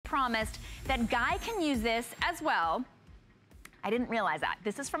promised that Guy can use this as well. I didn't realize that.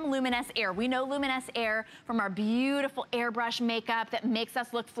 This is from Luminess Air. We know Luminess Air from our beautiful airbrush makeup that makes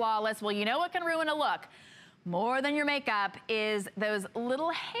us look flawless. Well, you know what can ruin a look? More than your makeup is those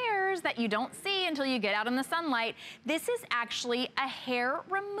little hairs that you don't see until you get out in the sunlight. This is actually a hair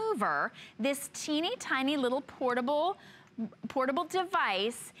remover. This teeny tiny little portable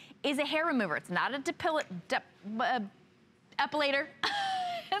device is a hair remover. It's not a epilator.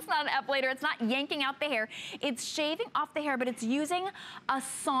 It's not an epilator, it's not yanking out the hair. It's shaving off the hair, but it's using a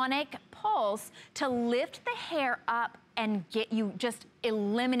sonic pulse to lift the hair up and get you, just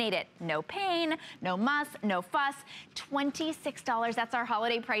eliminate it. No pain, no muss, no fuss. $26, that's our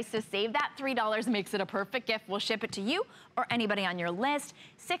holiday price, so save that $3, makes it a perfect gift. We'll ship it to you or anybody on your list.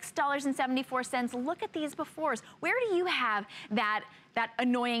 $6.74, look at these befores. Where do you have that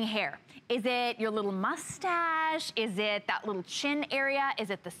annoying hair? Is it your little mustache? Is it that little chin area? Is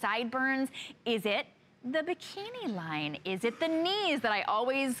it the sideburns? Is it the bikini line? Is it the knees that I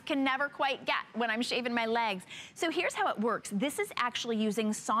always can never quite get when I'm shaving my legs? So here's how it works. This is actually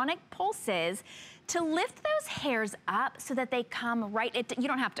using sonic pulses to lift those hairs up so that they come right, you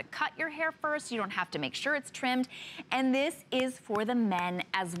don't have to cut your hair first, you don't have to make sure it's trimmed, and this is for the men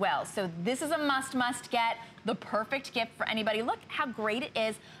as well. So this is a must get, the perfect gift for anybody. Look how great it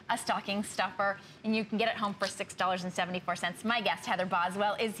is, a stocking stuffer, and you can get it home for $6.74. My guest, Heather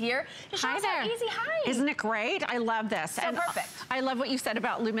Boswell, is here to show us how easy. Hi. Isn't it great? I love this. So perfect. I love what you said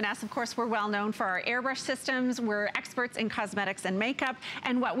about Luminess. Of course, we're well known for our airbrush systems. We're experts in cosmetics and makeup,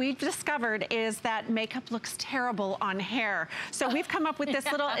 and what we've discovered is that makeup looks terrible on hair. So we've come up with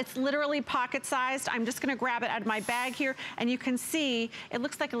this little, it's literally pocket-sized. I'm just gonna grab it out of my bag here, and you can see, it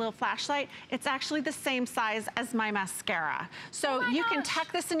looks like a little flashlight. It's actually the same size as my mascara. So you can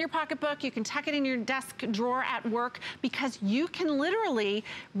tuck this in your pocketbook, you can tuck it in your desk drawer at work, because you can literally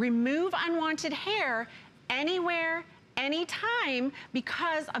remove unwanted hair anywhere, anytime,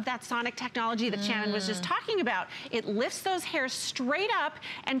 because of that sonic technology that Shannon was just talking about. It lifts those hairs straight up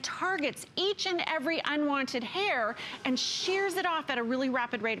and targets each and every unwanted hair and shears it off at a really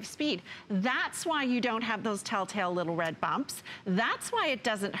rapid rate of speed. That's why you don't have those telltale little red bumps. That's why it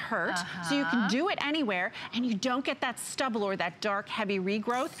doesn't hurt. So you can do it anywhere, and you don't get that stubble or that dark, heavy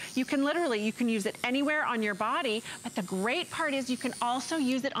regrowth. You can literally, you can use it anywhere on your body, but the great part is you can also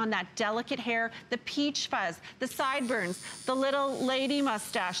use it on that delicate hair, the peach fuzz, the sideburns, the little lady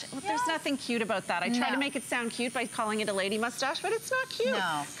mustache. Well, there's nothing cute about that. I try to make it sound cute by calling it a lady mustache, but it's not cute.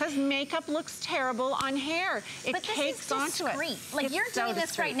 Because makeup looks terrible on hair. It cakes onto it. Like you're doing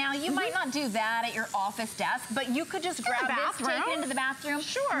this right now. You might not do that at your office desk, but you could just grab this, take it into the bathroom.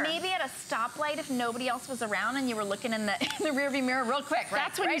 Sure. Maybe at a stoplight if nobody else was around and you were looking in the rearview mirror real quick, right?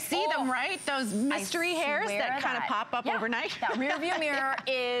 That's when you see them, right? Those mystery hairs that kind of pop up overnight. That rearview mirror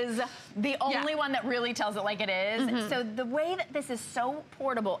is the only one that really tells it like it is. So the way that this is so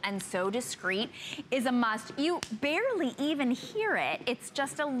portable and so discreet is a must. You barely even hear it. It's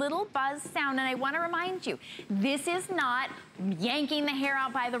just a little buzz sound. And I want to remind you, this is not yanking the hair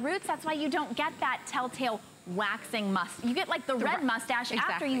out by the roots. That's why you don't get that telltale waxing You get like the red mustache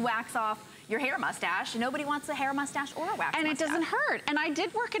after you wax off your hair mustache. Nobody wants a hair mustache or a wax mustache. And it doesn't hurt. And I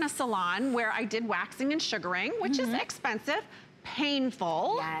did work in a salon where I did waxing and sugaring, which is expensive.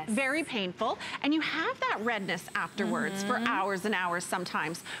 Painful, very painful, and you have that redness afterwards for hours and hours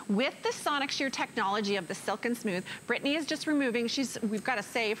sometimes. With the Sonic Shear technology of the Silk and Smooth, Brittany is just removing, we've got to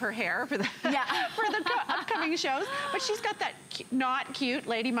save her hair for the, for the upcoming shows, but she's got that not cute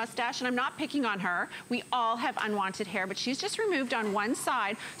lady mustache, and I'm not picking on her. We all have unwanted hair, but she's just removed on one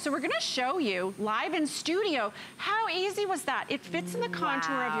side. So we're going to show you live in studio how easy was that. It fits in the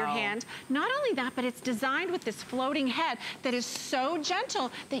contour of your hand. Not only that, but it's designed with this floating head that is so gentle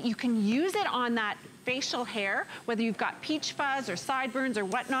that you can use it on that facial hair, whether you've got peach fuzz or sideburns or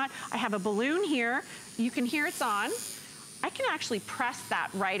whatnot. I have a balloon here. You can hear it's on. I can actually press that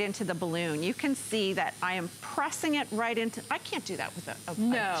right into the balloon. You can see that I am pressing it right into, I can't do that with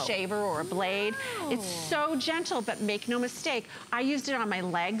a shaver or a blade. It's so gentle, but make no mistake, I used it on my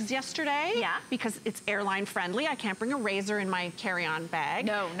legs yesterday because it's airline friendly. I can't bring a razor in my carry-on bag.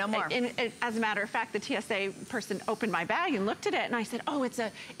 No more. And as a matter of fact, the TSA person opened my bag and looked at it, and I said, oh, it's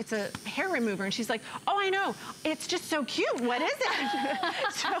a hair remover. And she's like, oh, I know, it's just so cute. What is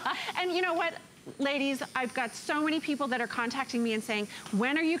it? And you know what? Ladies, I've got so many people that are contacting me and saying,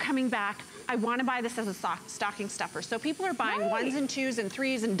 when are you coming back? I want to buy this as a stocking stuffer. So people are buying ones and twos and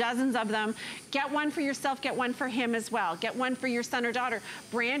threes and dozens of them. Get one for yourself, get one for him as well. Get one for your son or daughter.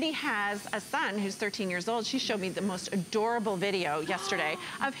 Brandy has a son who's 13 years old. She showed me the most adorable video yesterday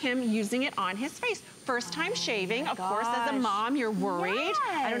of him using it on his face. First time shaving, of course, as a mom, you're worried. Yes.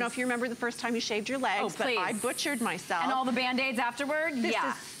 I don't know if you remember the first time you shaved your legs, but I butchered myself. And all the Band-Aids afterward? This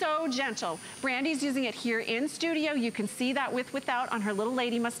is so gentle. Brandy's using it here in studio. You can see that without on her little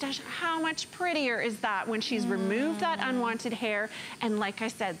lady mustache. How much prettier is that when she's removed that unwanted hair? And like I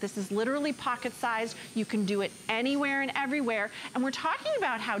said, this is literally pocket sized. You can do it anywhere and everywhere. And we're talking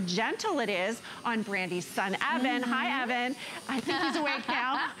about how gentle it is on Brandy's son, Evan. Hi, Evan. I think he's awake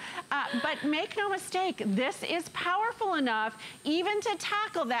now. But make no mistake, this is powerful enough even to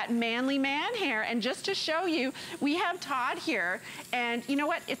tackle that manly man hair. And just to show you, we have Todd here. And you know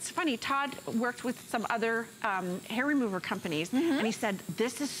what? It's funny. Todd worked with some other hair remover companies. And he said,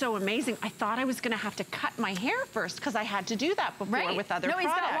 this is so amazing. I thought I was going to have to cut my hair first because I had to do that before with other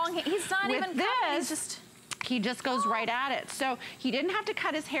products. He's got long hair. He's not even cut. He's just... He just goes right at it. So he didn't have to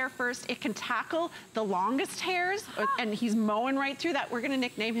cut his hair first. It can tackle the longest hairs, and he's mowing right through that. We're gonna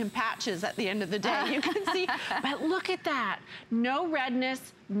nickname him Patches at the end of the day, you can see. But look at that. No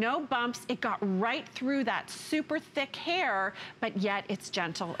redness, no bumps. It got right through that super thick hair, but yet it's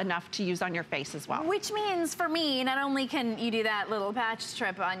gentle enough to use on your face as well. Which means for me, not only can you do that little patch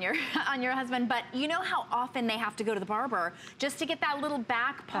strip on your husband, but you know how often they have to go to the barber just to get that little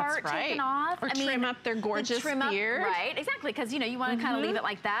back part taken off? Or trim up their gorgeous beard. Right, exactly, because you know, you want to kind of leave it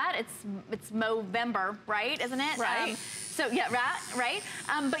like that. It's Movember, right, isn't it? Right. So yeah, right?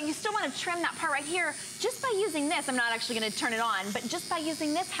 But you still want to trim that part right here just by using this. I'm not actually going to turn it on, but just by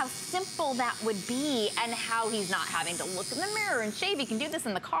using this, how simple that would be and how he's not having to look in the mirror and shave. He can do this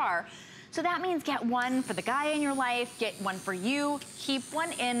in the car. So that means get one for the guy in your life, get one for you, keep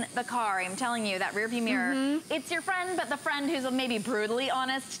one in the car. I'm telling you, that rearview mirror, it's your friend, but the friend who's maybe brutally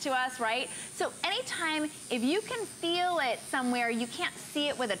honest to us, right? So anytime, if you can feel it somewhere, you can't see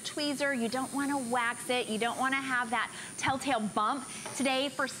it with a tweezer, you don't wanna wax it, you don't wanna have that telltale bump, today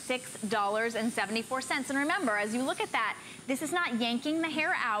for $6.74. And remember, as you look at that, this is not yanking the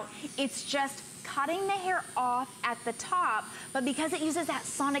hair out, it's just cutting the hair off at the top, but because it uses that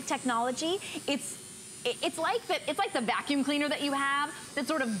sonic technology, it's like the vacuum cleaner that you have that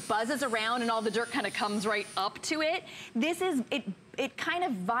sort of buzzes around and all the dirt kind of comes right up to it. This is, it kind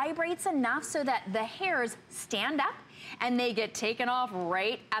of vibrates enough so that the hairs stand up and they get taken off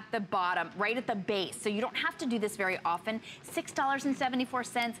right at the bottom, right at the base. So you don't have to do this very often.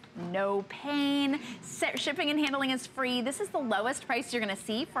 $6.74, no pain. Shipping and handling is free. This is the lowest price you're gonna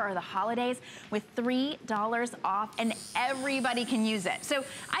see for the holidays with $3 off, and everybody can use it. So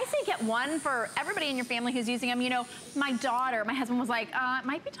I say get one for everybody in your family who's using them. You know, my daughter, my husband was like, it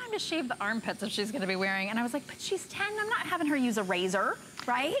might be time to shave the armpits that she's gonna be wearing. And I was like, but she's 10, I'm not having her use a razor.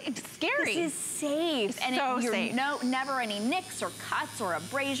 Right? It's scary. This is safe. And so safe. Never any nicks or cuts or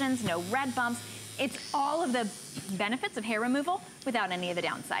abrasions, no red bumps. It's all of the benefits of hair removal without any of the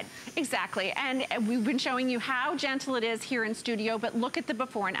downside. Exactly, and we've been showing you how gentle it is here in studio, but look at the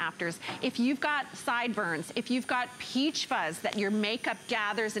before and afters. If you've got sideburns, if you've got peach fuzz that your makeup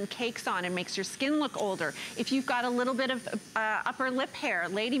gathers and cakes on and makes your skin look older, if you've got a little bit of upper lip hair,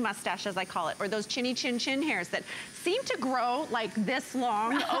 lady mustache as I call it, or those chinny chin chin hairs that seem to grow like this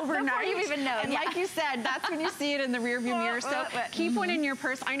long overnight. Before you even know. And like you said, that's when you see it in the rearview mirror. So keep one in your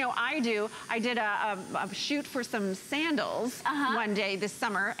purse. I know I do. I did a shoot for some sandals one day this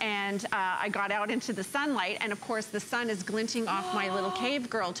summer, and I got out into the sunlight, and of course the sun is glinting off my little cave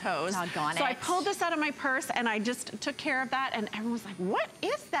girl toes. Doggone so I pulled this out of my purse and I just took care of that, and everyone was like, what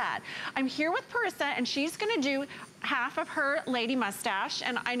is that? I'm here with Parissa, and she's gonna do half of her lady mustache.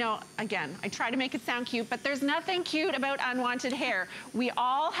 And I know, again, I try to make it sound cute, but there's nothing cute about unwanted hair. We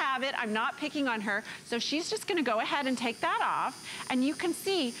all have it. I'm not picking on her. So she's just gonna go ahead and take that off. And you can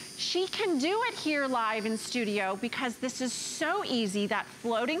see she can do it here live in studio because this is so easy. That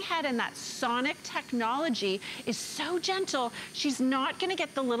floating head and that sonic technology is so gentle. She's not gonna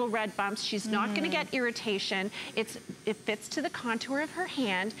get the little red bumps. She's not gonna get irritation. It fits to the contour of her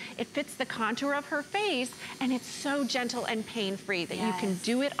hand. It fits the contour of her face. And it's so gentle and pain-free that you can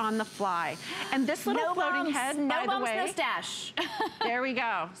do it on the fly. And this little floating head, by the way, no stash. there we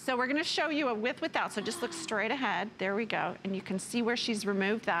go. So we're gonna show you a with, without. So just look straight ahead. There we go. And you can see where she's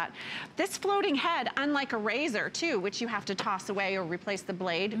removed that. This floating head, unlike a razor too, which you have to toss away or replace the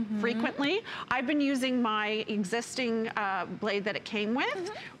blade frequently, I've been using my existing blade that it came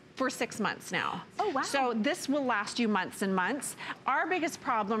with for 6 months now. Oh, wow. So this will last you months and months. Our biggest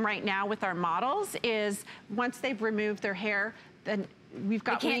problem right now with our models is once they've removed their hair, then we've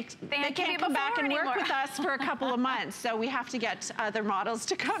got weeks. They can't come back and work with us for a couple of months, so we have to get other models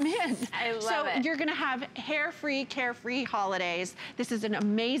to come in. I love so it. You're gonna have hair-free, carefree holidays. This is an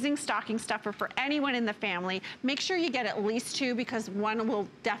amazing stocking stuffer for anyone in the family. Make sure you get at least 2 because one will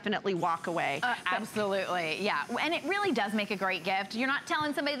definitely walk away. Absolutely, yeah. And it really does make a great gift. You're not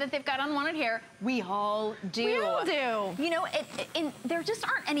telling somebody that they've got unwanted hair. We all do. We all do. You know, there just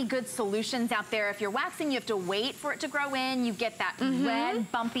aren't any good solutions out there. If you're waxing, you have to wait for it to grow in. You get that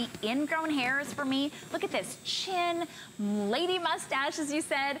red, bumpy, ingrown hairs for me. Look at this chin, lady mustache, as you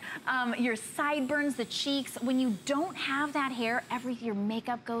said, your sideburns, the cheeks. When you don't have that hair, your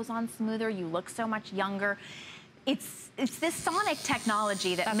makeup goes on smoother. You look so much younger. It's this sonic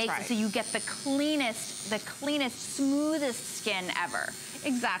technology that makes it so you get the cleanest, smoothest skin ever.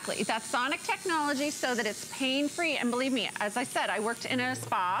 Exactly. That's sonic technology so that it's pain-free. And believe me, as I said, I worked in a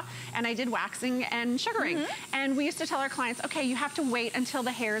spa and I did waxing and sugaring. And we used to tell our clients, okay, you have to wait until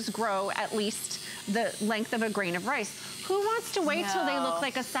the hairs grow at least the length of a grain of rice. Who wants to wait till they look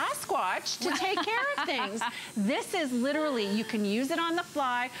like a Sasquatch to take care of things? This is literally, you can use it on the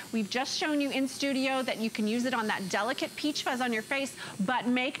fly. We've just shown you in studio that you can use it on that delicate peach fuzz on your face, but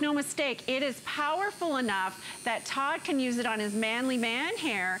make no mistake, it is powerful enough that Todd can use it on his manly man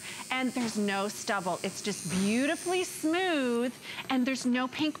hair, and there's no stubble. It's just beautifully smooth, and there's no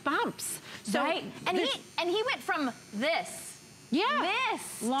pink bumps. So and he went from this.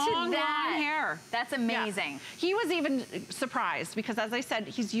 This long hair. That's amazing. Yeah. He was even surprised because, as I said,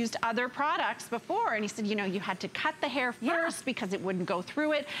 he's used other products before, and he said, you know, you had to cut the hair first because it wouldn't go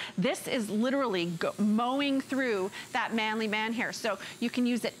through it. This is literally mowing through that manly man hair. So you can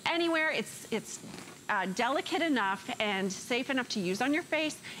use it anywhere. It's delicate enough and safe enough to use on your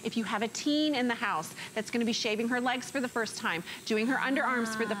face. If you have a teen in the house that's gonna be shaving her legs for the first time, doing her underarms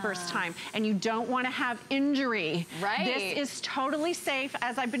for the first time, and you don't wanna have injury, this is totally safe.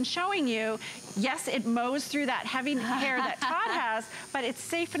 As I've been showing you, yes, it mows through that heavy hair that Todd has, but it's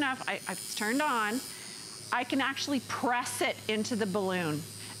safe enough. It's turned on. I can actually press it into the balloon.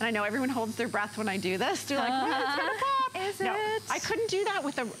 And I know everyone holds their breath when I do this. They're like, well, it's gonna pop. No, I couldn't do that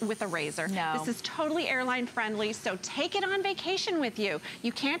with a razor. No. This is totally airline friendly, so take it on vacation with you.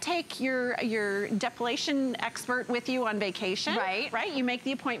 You can't take your depilation expert with you on vacation. Right? You make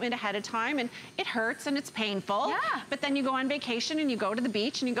the appointment ahead of time, and it hurts and it's painful. Yeah. But then you go on vacation and you go to the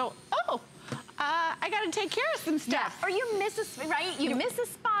beach and you go, oh, I gotta take care of some stuff. Or you miss you miss a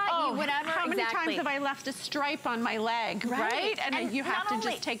spot, whatever. How many times have I left a stripe on my leg, right? And you have to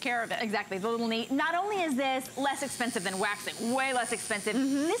just take care of it. Exactly, the little knee. Not only is this less expensive than waxing, way less expensive,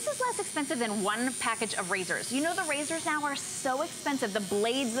 this is less expensive than one package of razors. You know the razors now are so expensive, the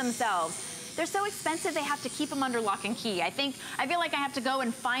blades themselves. They're so expensive, they have to keep them under lock and key. I feel like I have to go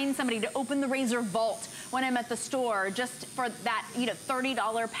and find somebody to open the razor vault when I'm at the store just for that,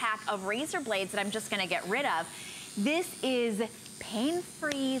 $30 pack of razor blades that I'm just gonna get rid of. This is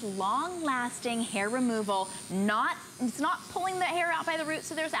pain-free, long-lasting hair removal. It's not pulling the hair out by the roots,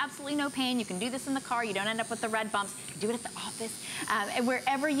 so there's absolutely no pain. You can do this in the car. You don't end up with the red bumps. You can do it at the office. And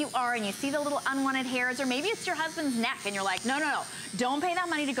wherever you are and you see the little unwanted hairs, or maybe it's your husband's neck and you're like, no, don't pay that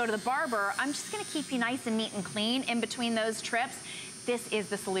money to go to the barber. I'm just gonna keep you nice and neat and clean in between those trips. This is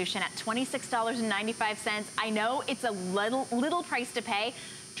the solution at $26.95. I know it's a little price to pay.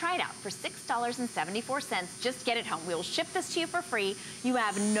 Try it out for $6.74. Just get it home. We'll ship this to you for free. You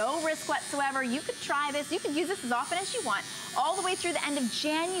have no risk whatsoever. You could try this. You could use this as often as you want, all the way through the end of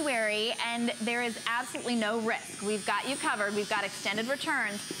January, and there is absolutely no risk. We've got you covered. We've got extended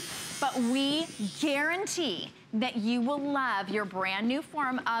returns, but we guarantee that you will love your brand new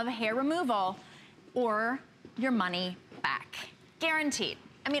form of hair removal or your money back. Guaranteed.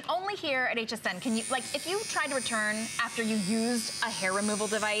 I mean, only here at HSN can you, like, if you tried to return after you used a hair removal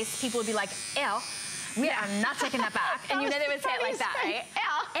device, people would be like, ew, we are not taking that back. And you know they would say it like that, right?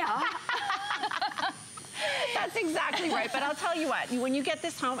 Ew. That's exactly right. But I'll tell you what, when you get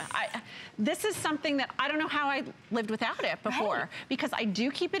this home, this is something that I don't know how I lived without it before, because I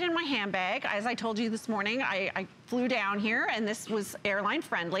do keep it in my handbag. As I told you this morning, I flew down here and this was airline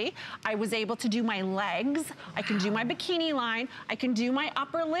friendly. I was able to do my legs. I can do my bikini line. I can do my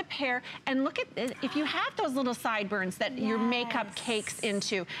upper lip hair. And look at it, if you have those little sideburns that your makeup cakes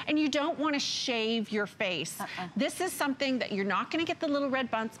into and you don't want to shave your face, this is something that you're not going to get the little red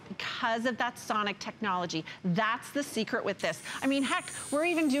bumps because of that sonic technology. That's the secret with this. I mean, heck, we're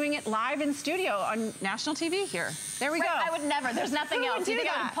even doing it live in studio on national TV here. There we go. I would never. There's nothing else. You think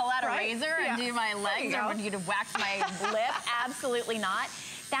I would pull out a razor and do my legs, or would you wax my lip? Absolutely not.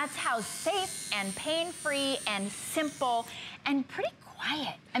 That's how safe and pain-free and simple and pretty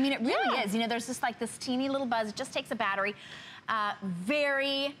quiet. I mean, it really is. You know, there's just like this teeny little buzz. It just takes a battery.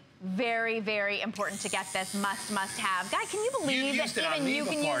 Very, very, very important to get this. Must have. Guy, can you believe that even you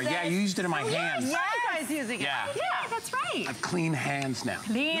can use this? Yeah, you used it in my hands. Yes. You guys using it. Yeah. Yeah, that's right. I have clean hands now.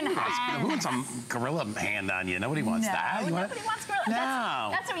 Clean hands. Who wants a gorilla hand on you? Nobody wants that. Nobody wants gorilla. No.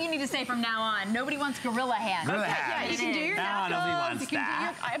 That's what you need to say from now on. Nobody wants gorilla hands. Gorilla Yeah, hands. you can do your No, nobody wants you can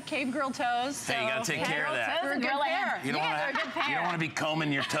that. do your, I have cave girl toes. So Hey, you gotta take care of that. We're a good pair. You don't they're a good pair. You don't want to be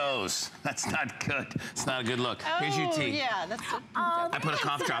combing your toes. That's not good. It's not a good look. Here's your tea. Yeah, that's good. I put a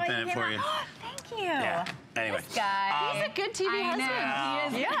cough drop in it for you. Thank you. Yeah. Anyway. This guy. He's a good TV husband.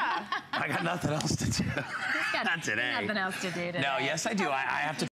 know. He is. Yeah. I got nothing else to do. He's got Not today. nothing else to do today. No, yes I do. I have to